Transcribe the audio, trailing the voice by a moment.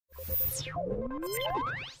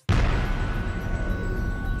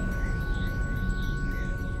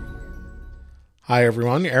Hi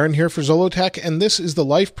everyone, Aaron here for Zollotech, and this is the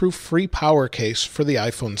Lifeproof free power case for the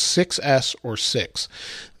iPhone 6S or 6.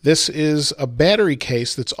 This is a battery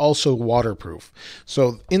case that's also waterproof.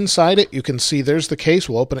 So inside it, you can see there's the case.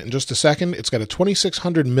 We'll open it in just a second. It's got a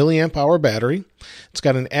 2600 milliamp hour battery. It's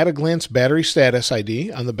got an at-a-glance battery status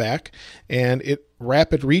ID on the back, and it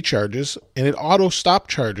rapid recharges, and it auto stop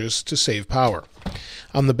charges to save power.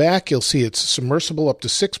 On the back, you'll see it's submersible up to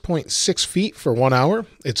 6.6 feet for 1 hour.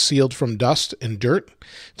 It's sealed from dust and dirt.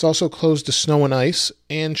 It's also closed to snow and ice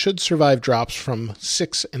and should survive drops from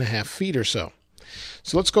 6.5 feet or so.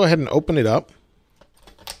 So let's go ahead and open it up.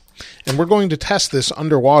 And we're going to test this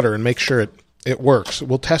underwater and make sure it works.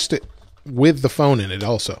 We'll test it with the phone in it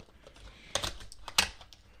also.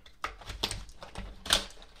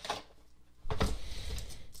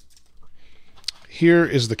 Here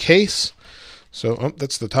is the case. So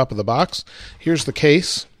that's the top of the box. Here's the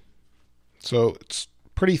case. So it's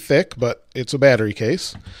pretty thick, but it's a battery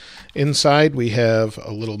case. Inside we have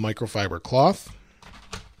a little microfiber cloth.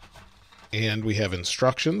 And we have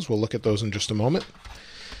instructions. We'll look at those in just a moment.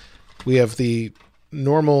 We have the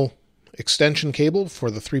normal extension cable for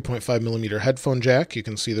the 3.5 millimeter headphone jack. You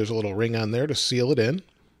can see there's a little ring on there to seal it in.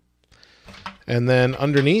 And then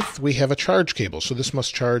underneath we have a charge cable. So this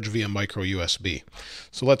must charge via micro USB.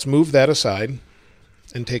 So let's move that aside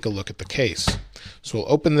and take a look at the case. So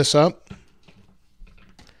we'll open this up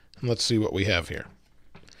and let's see what we have here.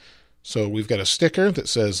 So we've got a sticker that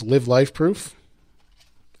says Live Lifeproof,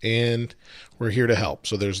 and we're here to help.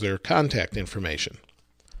 So there's their contact information.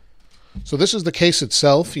 So this is the case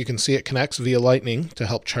itself. You can see it connects via Lightning to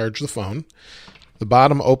help charge the phone. The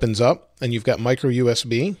bottom opens up and you've got micro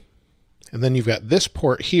USB. And then you've got this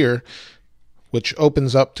port here, which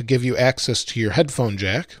opens up to give you access to your headphone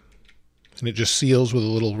jack. And it just seals with a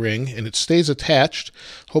little ring, and it stays attached.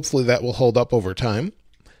 Hopefully that will hold up over time.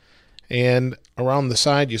 And around the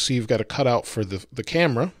side, you see you've got a cutout for the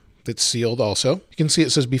camera that's sealed also. You can see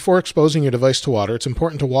it says, before exposing your device to water, it's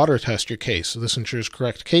important to water test your case. So this ensures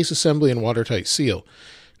correct case assembly and watertight seal.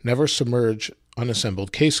 Never submerge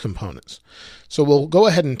unassembled case components. So we'll go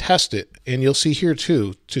ahead and test it, and you'll see here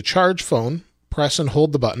too, to charge phone, press and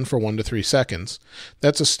hold the button for 1 to 3 seconds.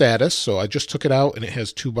 That's a status, so I just took it out and it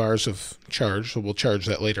has 2 bars of charge, so we'll charge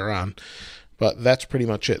that later on. But that's pretty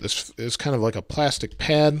much it. This is kind of like a plastic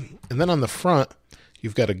pad, and then on the front,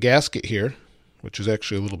 you've got a gasket here, which is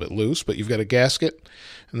actually a little bit loose, but you've got a gasket,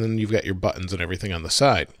 and then you've got your buttons and everything on the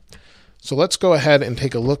side. So let's go ahead and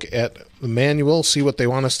take a look at the manual, see what they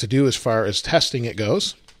want us to do as far as testing it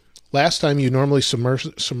goes. Last time you normally submerge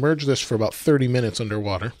this for about 30 minutes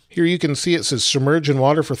underwater. Here you can see it says submerge in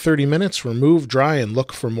water for 30 minutes, remove, dry, and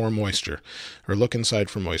look for more moisture, or look inside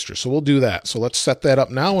for moisture. So we'll do that. So let's set that up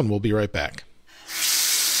now and we'll be right back.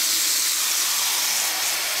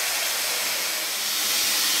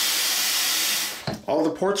 All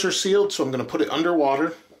the ports are sealed, so I'm going to put it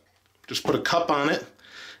underwater. Just put a cup on it,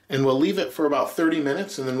 and we'll leave it for about 30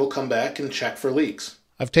 minutes, and then we'll come back and check for leaks.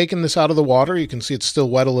 I've taken this out of the water. You can see it's still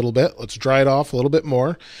wet a little bit. Let's dry it off a little bit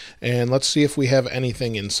more, and let's see if we have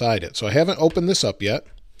anything inside it. So I haven't opened this up yet.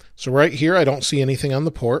 So right here, I don't see anything on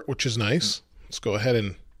the port, which is nice. Let's go ahead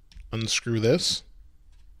and unscrew this,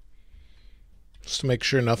 just to make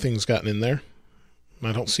sure nothing's gotten in there.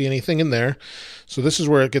 I don't see anything in there. So this is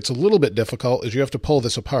where it gets a little bit difficult, is you have to pull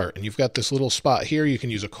this apart. And you've got this little spot here. You can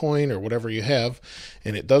use a coin or whatever you have.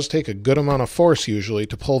 And it does take a good amount of force usually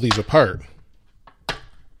to pull these apart.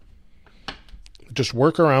 Just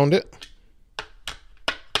work around it.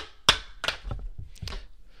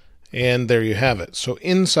 And there you have it. So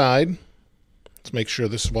inside, let's make sure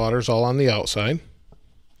this water's all on the outside.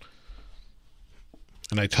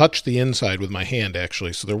 And I touched the inside with my hand,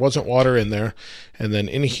 actually, so there wasn't water in there. And then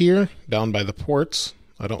in here, down by the ports,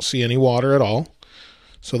 I don't see any water at all.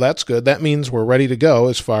 So that's good. That means we're ready to go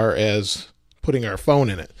as far as putting our phone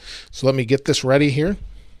in it. So let me get this ready here.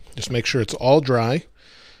 Just make sure it's all dry.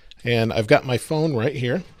 And I've got my phone right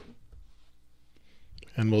here.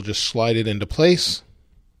 And we'll just slide it into place.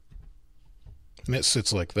 And it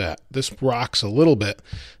sits like that. This rocks a little bit,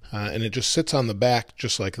 and it just sits on the back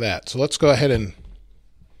just like that. So let's go ahead and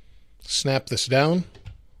snap this down.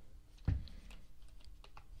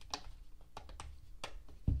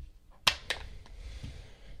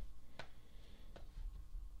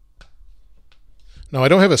 Now, I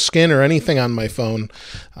don't have a skin or anything on my phone.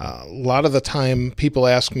 A lot of the time, people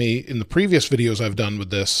ask me in the previous videos I've done with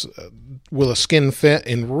this, will a skin fit?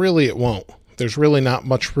 And really, it won't. There's really not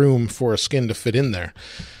much room for a skin to fit in there.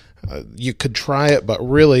 You could try it, but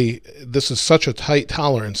really this is such a tight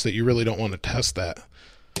tolerance that you really don't want to test that.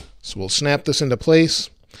 So we'll snap this into place.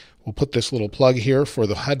 We'll put this little plug here for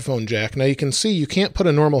the headphone jack. Now you can see you can't put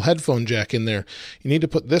a normal headphone jack in there. You need to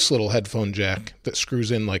put this little headphone jack that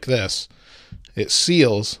screws in like this. It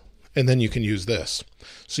seals, and then you can use this.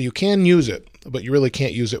 So you can use it, but you really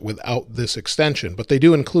can't use it without this extension, but they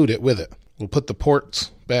do include it with it. We'll put the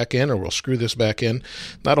ports back in, or we'll screw this back in.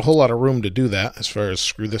 Not a whole lot of room to do that as far as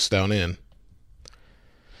screw this down in.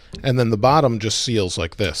 And then the bottom just seals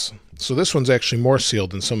like this. So this one's actually more sealed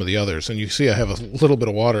than some of the others, and you see I have a little bit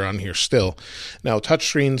of water on here still. Now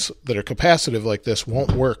touchscreens that are capacitive like this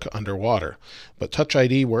won't work underwater, but Touch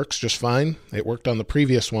ID works just fine. It worked on the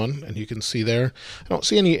previous one, and you can see there. I don't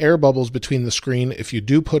see any air bubbles between the screen. If you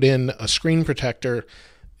do put in a screen protector,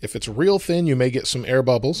 if it's real thin, you may get some air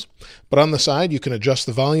bubbles, but on the side, you can adjust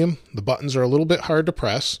the volume. The buttons are a little bit hard to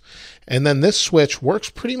press, and then this switch works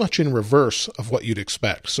pretty much in reverse of what you'd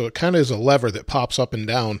expect. So it kind of is a lever that pops up and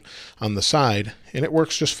down on the side, and it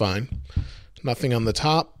works just fine. Nothing on the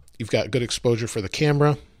top. You've got good exposure for the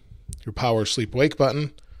camera, your power sleep wake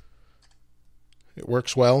button. It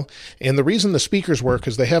works well, and the reason the speakers work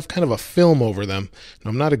is they have kind of a film over them. Now,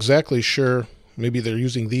 I'm not exactly sure. Maybe they're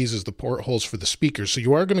using these as the portholes for the speakers, so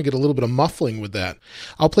you are going to get a little bit of muffling with that.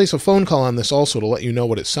 I'll place a phone call on this also to let you know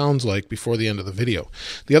what it sounds like before the end of the video.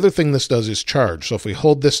 The other thing this does is charge. So if we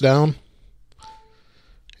hold this down,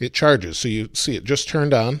 it charges. So you see it just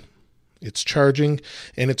turned on. It's charging,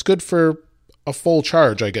 and it's good for a full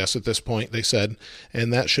charge, I guess, at this point, they said,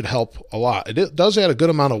 and that should help a lot. It does add a good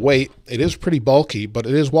amount of weight. It is pretty bulky, but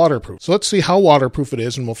it is waterproof. So let's see how waterproof it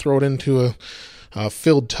is, and we'll throw it into a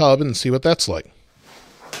filled tub and see what that's like.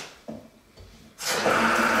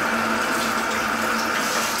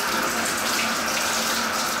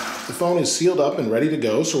 The phone is sealed up and ready to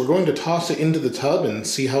go, so we're going to toss it into the tub and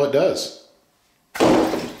see how it does.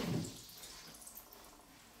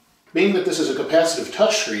 Being that this is a capacitive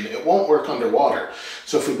touchscreen, it won't work underwater.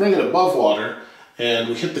 So if we bring it above water and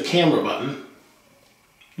we hit the camera button,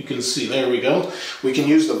 you can see, there we go. We can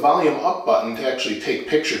use the volume up button to actually take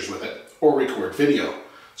pictures with it or record video.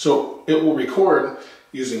 So it will record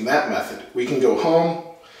using that method. We can go home,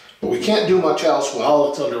 but we can't do much else while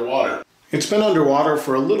it's underwater. It's been underwater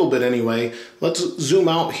for a little bit anyway. Let's zoom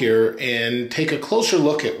out here and take a closer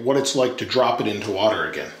look at what it's like to drop it into water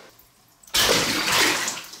again.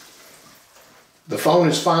 The phone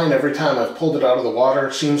is fine every time I've pulled it out of the water.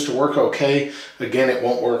 It seems to work okay. Again, it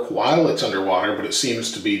won't work while it's underwater, but it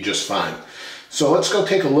seems to be just fine. So let's go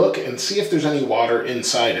take a look and see if there's any water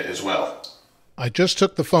inside it as well. I just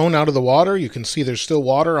took the phone out of the water. You can see there's still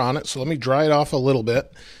water on it, so let me dry it off a little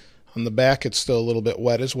bit. On the back, it's still a little bit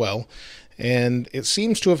wet as well. And it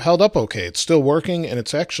seems to have held up okay. It's still working, and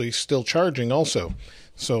it's actually still charging also.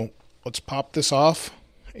 So let's pop this off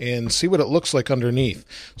and see what it looks like underneath.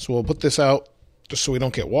 So we'll put this out just so we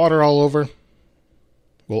don't get water all over.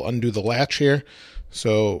 We'll undo the latch here.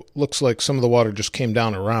 So looks like some of the water just came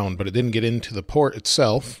down around, but it didn't get into the port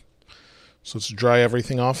itself. So let's dry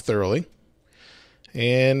everything off thoroughly.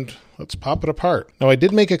 And let's pop it apart. Now I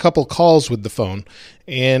did make a couple calls with the phone,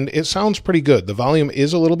 and it sounds pretty good. The volume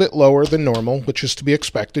is a little bit lower than normal, which is to be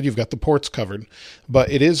expected. You've got the ports covered, but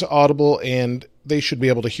it is audible, and they should be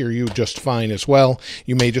able to hear you just fine as well.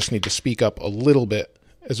 You may just need to speak up a little bit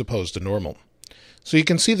as opposed to normal. So you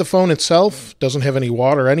can see the phone itself doesn't have any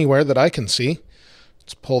water anywhere that I can see.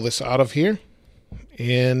 Let's pull this out of here,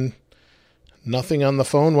 and nothing on the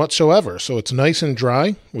phone whatsoever. So it's nice and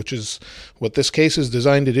dry, which is what this case is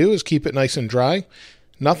designed to do, is keep it nice and dry.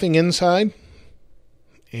 Nothing inside,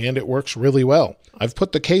 and it works really well. I've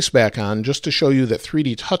put the case back on just to show you that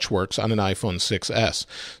 3D Touch works on an iPhone 6s.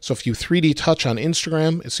 So if you 3D Touch on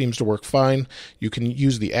Instagram, it seems to work fine. You can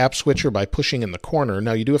use the app switcher by pushing in the corner.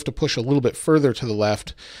 Now you do have to push a little bit further to the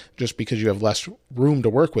left just because you have less room to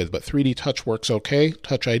work with, but 3D Touch works okay.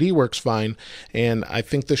 Touch ID works fine, and I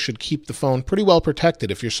think this should keep the phone pretty well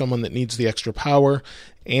protected if you're someone that needs the extra power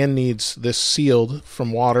and needs this sealed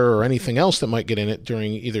from water or anything else that might get in it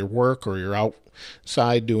during either work or you're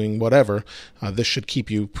outside doing whatever. This should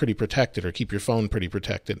keep you pretty protected, or keep your phone pretty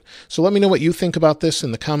protected. So let me know what you think about this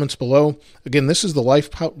in the comments below. Again, this is the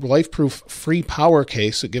Lifeproof free power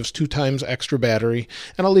case. It gives 2 times extra battery,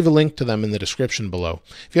 and I'll leave a link to them in the description below.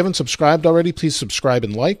 If you haven't subscribed already, please subscribe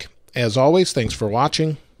and like. As always, thanks for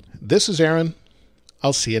watching. This is Aaron.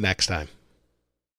 I'll see you next time.